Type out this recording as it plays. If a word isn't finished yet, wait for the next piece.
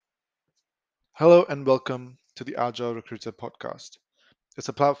Hello and welcome to the Agile Recruiter podcast. It's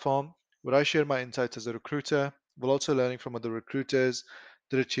a platform where I share my insights as a recruiter while also learning from other recruiters,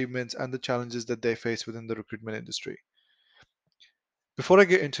 their achievements, and the challenges that they face within the recruitment industry. Before I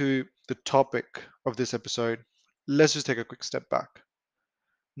get into the topic of this episode, let's just take a quick step back.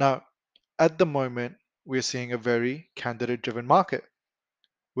 Now, at the moment, we're seeing a very candidate driven market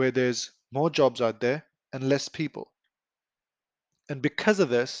where there's more jobs out there and less people. And because of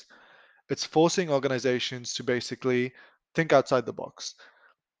this, it's forcing organizations to basically think outside the box.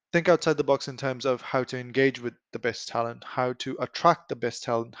 Think outside the box in terms of how to engage with the best talent, how to attract the best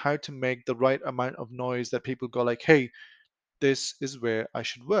talent, how to make the right amount of noise that people go like, hey, this is where I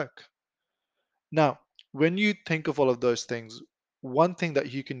should work. Now, when you think of all of those things, one thing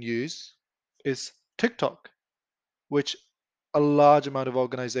that you can use is TikTok, which a large amount of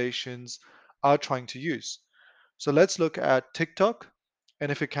organizations are trying to use. So let's look at TikTok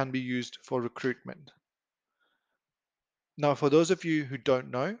and if it can be used for recruitment. Now, for those of you who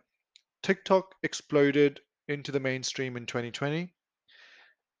don't know, TikTok exploded into the mainstream in 2020.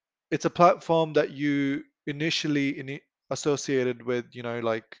 It's a platform that you initially associated with,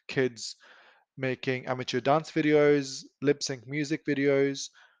 like kids making amateur dance videos, lip sync music videos,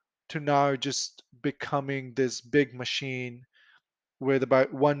 to now just becoming this big machine with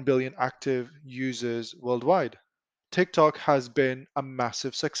about 1 billion active users worldwide. TikTok has been a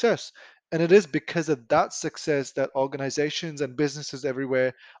massive success. And it is because of that success that organizations and businesses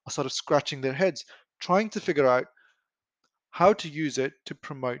everywhere are sort of scratching their heads, trying to figure out how to use it to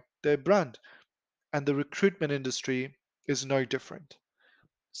promote their brand. And the recruitment industry is no different.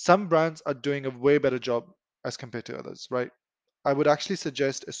 Some brands are doing a way better job as compared to others, right? I would actually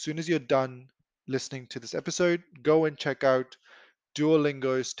suggest as soon as you're done listening to this episode, go and check out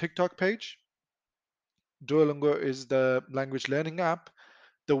Duolingo's TikTok page. Duolingo is the language learning app.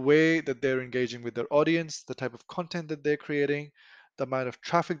 The way that they're engaging with their audience, the type of content that they're creating, the amount of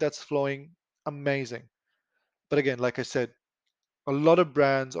traffic that's flowing, amazing. But again, like I said, a lot of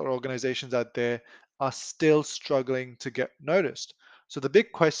brands or organizations out there are still struggling to get noticed. So the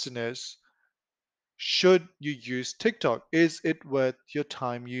big question is, should you use TikTok? Is it worth your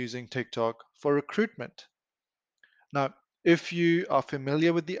time using TikTok for recruitment? Now, if you are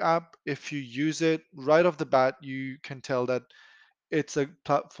familiar with the app, if you use it right off the bat, you can tell that it's a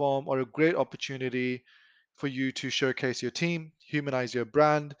platform or a great opportunity for you to showcase your team, humanize your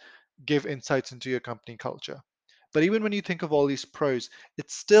brand, give insights into your company culture. But even when you think of all these pros,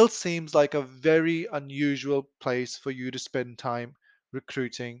 it still seems like a very unusual place for you to spend time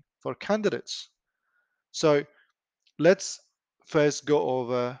recruiting for candidates. So let's first go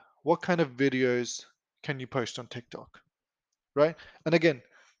over what kind of videos can you post on TikTok, right? And again,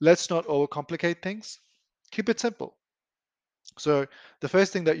 let's not overcomplicate things. Keep it simple. So the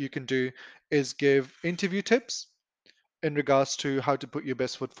first thing that you can do is give interview tips in regards to how to put your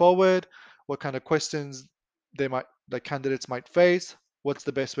best foot forward, what kind of questions the candidates might face, what's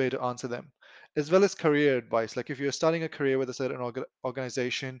the best way to answer them, as well as career advice. Like if you're starting a career with a certain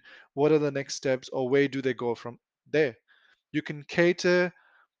organization, what are the next steps or where do they go from there? You can cater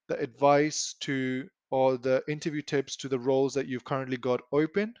the advice to or the interview tips to the roles that you've currently got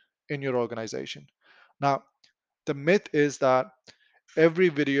open in your organization. Now, the myth is that every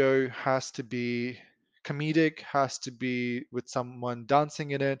video has to be comedic, has to be with someone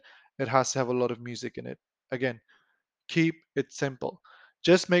dancing in it, it has to have a lot of music in it. Again, keep it simple.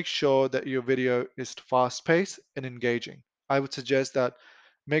 Just make sure that your video is fast paced and engaging. I would suggest that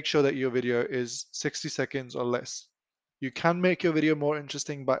make sure that your video is 60 seconds or less. You can make your video more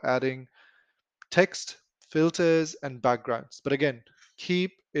interesting by adding text, filters, and backgrounds. But again,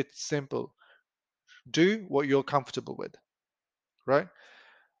 keep it simple. Do what you're comfortable with, right?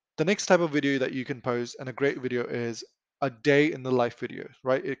 The next type of video that you can post, and a great video, is a day in the life video,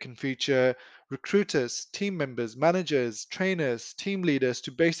 right? It can feature recruiters, team members, managers, trainers, team leaders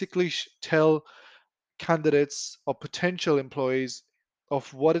to basically tell candidates or potential employees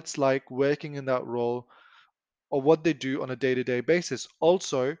of what it's like working in that role or what they do on a day-to-day basis.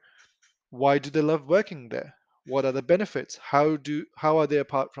 Also, why do they love working there? What are the benefits? How are they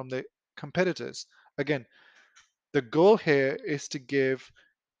apart from the competitors? Again, the goal here is to give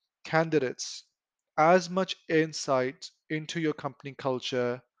candidates as much insight into your company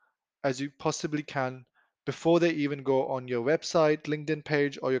culture as you possibly can before they even go on your website, LinkedIn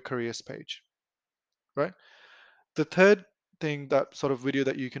page, or your careers page, right? The third thing, that sort of video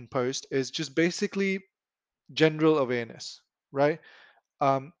that you can post, is just basically general awareness, right?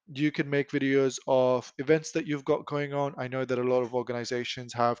 You can make videos of events that you've got going on. I know that a lot of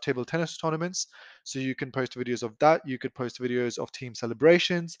organizations have table tennis tournaments, so you can post videos of that. You could post videos of team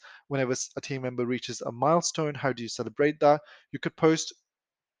celebrations. Whenever a team member reaches a milestone, how do you celebrate that? You could post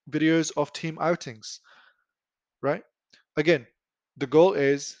videos of team outings, right? Again, the goal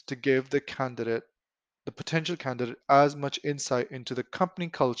is to give the potential candidate, as much insight into the company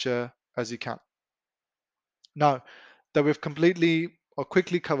culture as you can. Now that we've completely or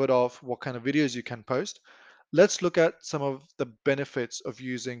quickly covered off what kind of videos you can post, let's look at some of the benefits of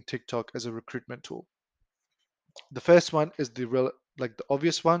using TikTok as a recruitment tool. The first one is the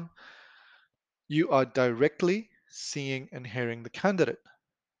obvious one. You are directly seeing and hearing the candidate.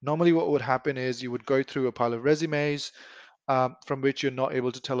 Normally, what would happen is you would go through a pile of resumes, from which you're not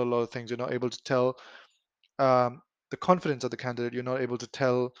able to tell a lot of things. You're not able to tell the confidence of the candidate. You're not able to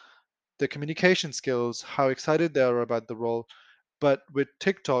tell the communication skills, how excited they are about the role. But with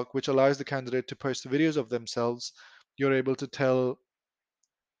TikTok, which allows the candidate to post videos of themselves, you're able to tell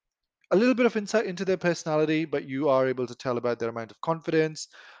a little bit of insight into their personality, but you are able to tell about their amount of confidence,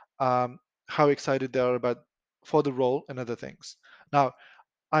 um, how excited they are about for the role, and other things. Now,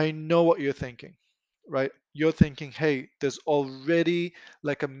 I know what you're thinking, right? You're thinking, hey, there's already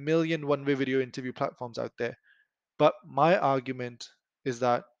like a million one-way video interview platforms out there. But my argument is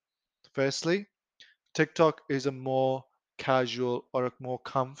that, firstly, TikTok is a more casual or a more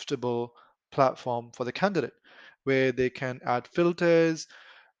comfortable platform for the candidate where they can add filters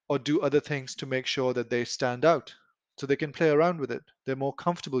or do other things to make sure that they stand out. So they can play around with it. They're more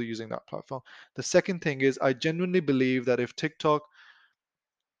comfortable using that platform. The second thing is, I genuinely believe that if TikTok,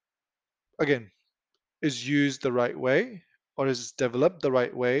 again, is used the right way or is developed the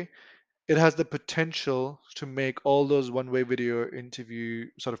right way, it has the potential to make all those one-way video interview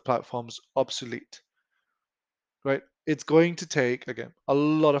sort of platforms obsolete, right? It's going to take, again, a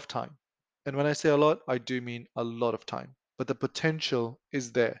lot of time. And when I say a lot, I do mean a lot of time, but the potential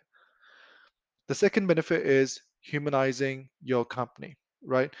is there. The second benefit is humanizing your company,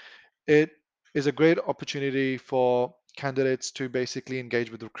 right? It is a great opportunity for candidates to basically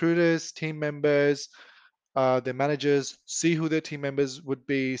engage with recruiters, team members, their managers, see who their team members would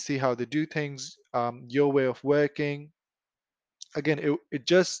be, see how they do things, your way of working. Again, it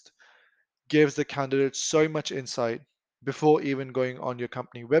just gives the candidate so much insight before even going on your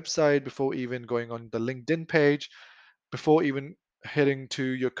company website, before even going on the LinkedIn page, before even heading to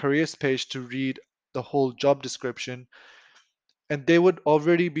your careers page to read the whole job description. And they would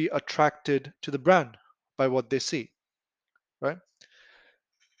already be attracted to the brand by what they see, right?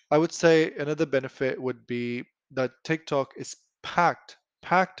 I would say another benefit would be that TikTok is packed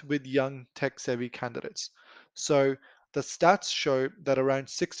with young tech savvy candidates. So the stats show that around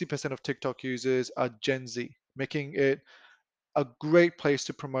 60% of TikTok users are Gen Z, making it a great place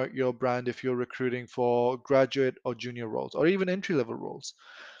to promote your brand if you're recruiting for graduate or junior roles or even entry level roles.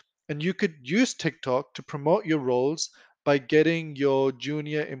 And you could use TikTok to promote your roles by getting your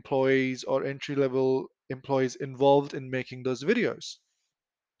junior employees or entry level employees involved in making those videos.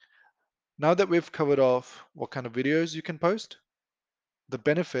 Now that we've covered off what kind of videos you can post, the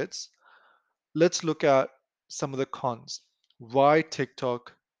benefits, let's look at some of the cons. Why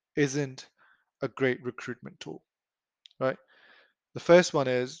TikTok isn't a great recruitment tool, right? The first one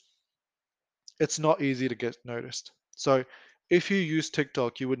is it's not easy to get noticed. So if you use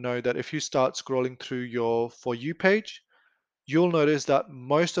TikTok, you would know that if you start scrolling through your For You page, you'll notice that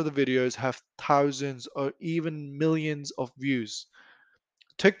most of the videos have thousands or even millions of views.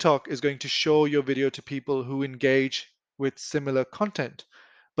 TikTok is going to show your video to people who engage with similar content.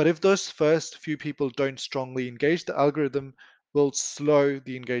 But if those first few people don't strongly engage, the algorithm will slow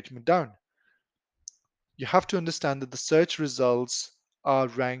the engagement down. You have to understand that the search results are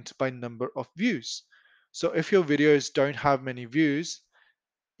ranked by number of views. So if your videos don't have many views,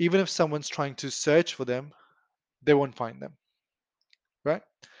 even if someone's trying to search for them, they won't find them, right?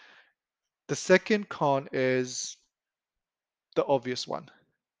 The second con is the obvious one.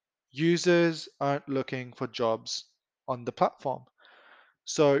 Users aren't looking for jobs on the platform.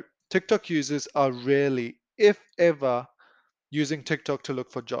 So TikTok users are rarely, if ever, using TikTok to look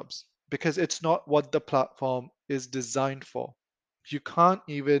for jobs because it's not what the platform is designed for. You can't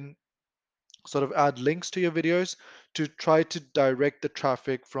even sort of add links to your videos to try to direct the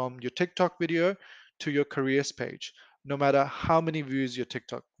traffic from your TikTok video to your careers page, no matter how many views your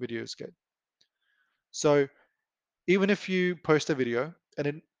TikTok videos get. So even if you post a video and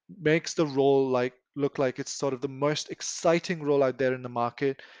it makes the role like look like it's sort of the most exciting role out there in the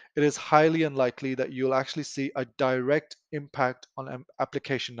market, it is highly unlikely that you'll actually see a direct impact on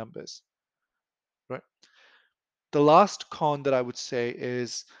application numbers, right? The last con that I would say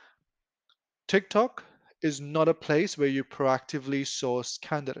is TikTok is not a place where you proactively source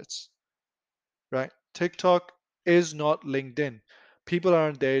candidates, right? TikTok is not LinkedIn. People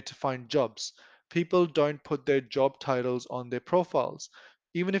aren't there to find jobs. People don't put their job titles on their profiles.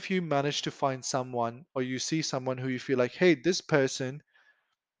 Even if you manage to find someone or you see someone who you feel like, hey, this person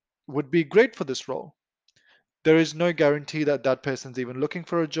would be great for this role, there is no guarantee that that person's even looking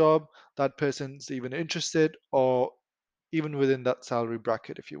for a job, that person's even interested, or even within that salary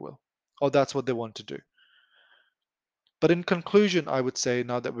bracket, if you will, or that's what they want to do. But in conclusion, I would say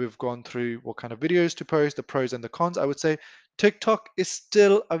now that we've gone through what kind of videos to post, the pros and the cons, I would say TikTok is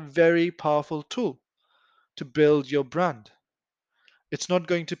still a very powerful tool to build your brand. It's not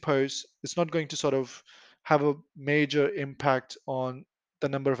going to post, it's not going to sort of have a major impact on the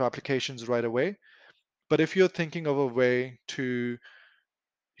number of applications right away. But if you're thinking of a way to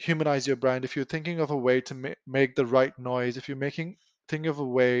humanize your brand, if you're thinking of a way to make the right noise, if you're making thinking of a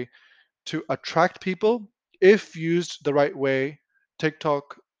way to attract people, if used the right way,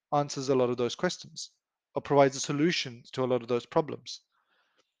 TikTok answers a lot of those questions or provides a solution to a lot of those problems.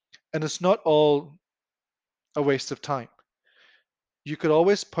 And it's not all a waste of time. You could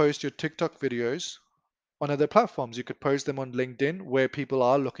always post your TikTok videos on other platforms. You could post them on LinkedIn where people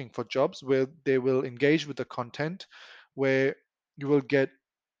are looking for jobs, where they will engage with the content, where you will get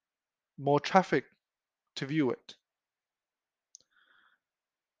more traffic to view it.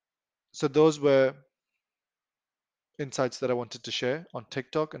 So those were insights that I wanted to share on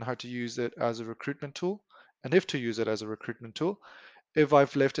TikTok and how to use it as a recruitment tool and if to use it as a recruitment tool. If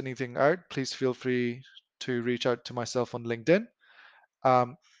I've left anything out, please feel free to reach out to myself on LinkedIn.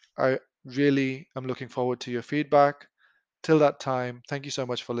 I really am looking forward to your feedback. Till that time, thank you so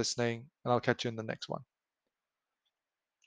much for listening, and I'll catch you in the next one.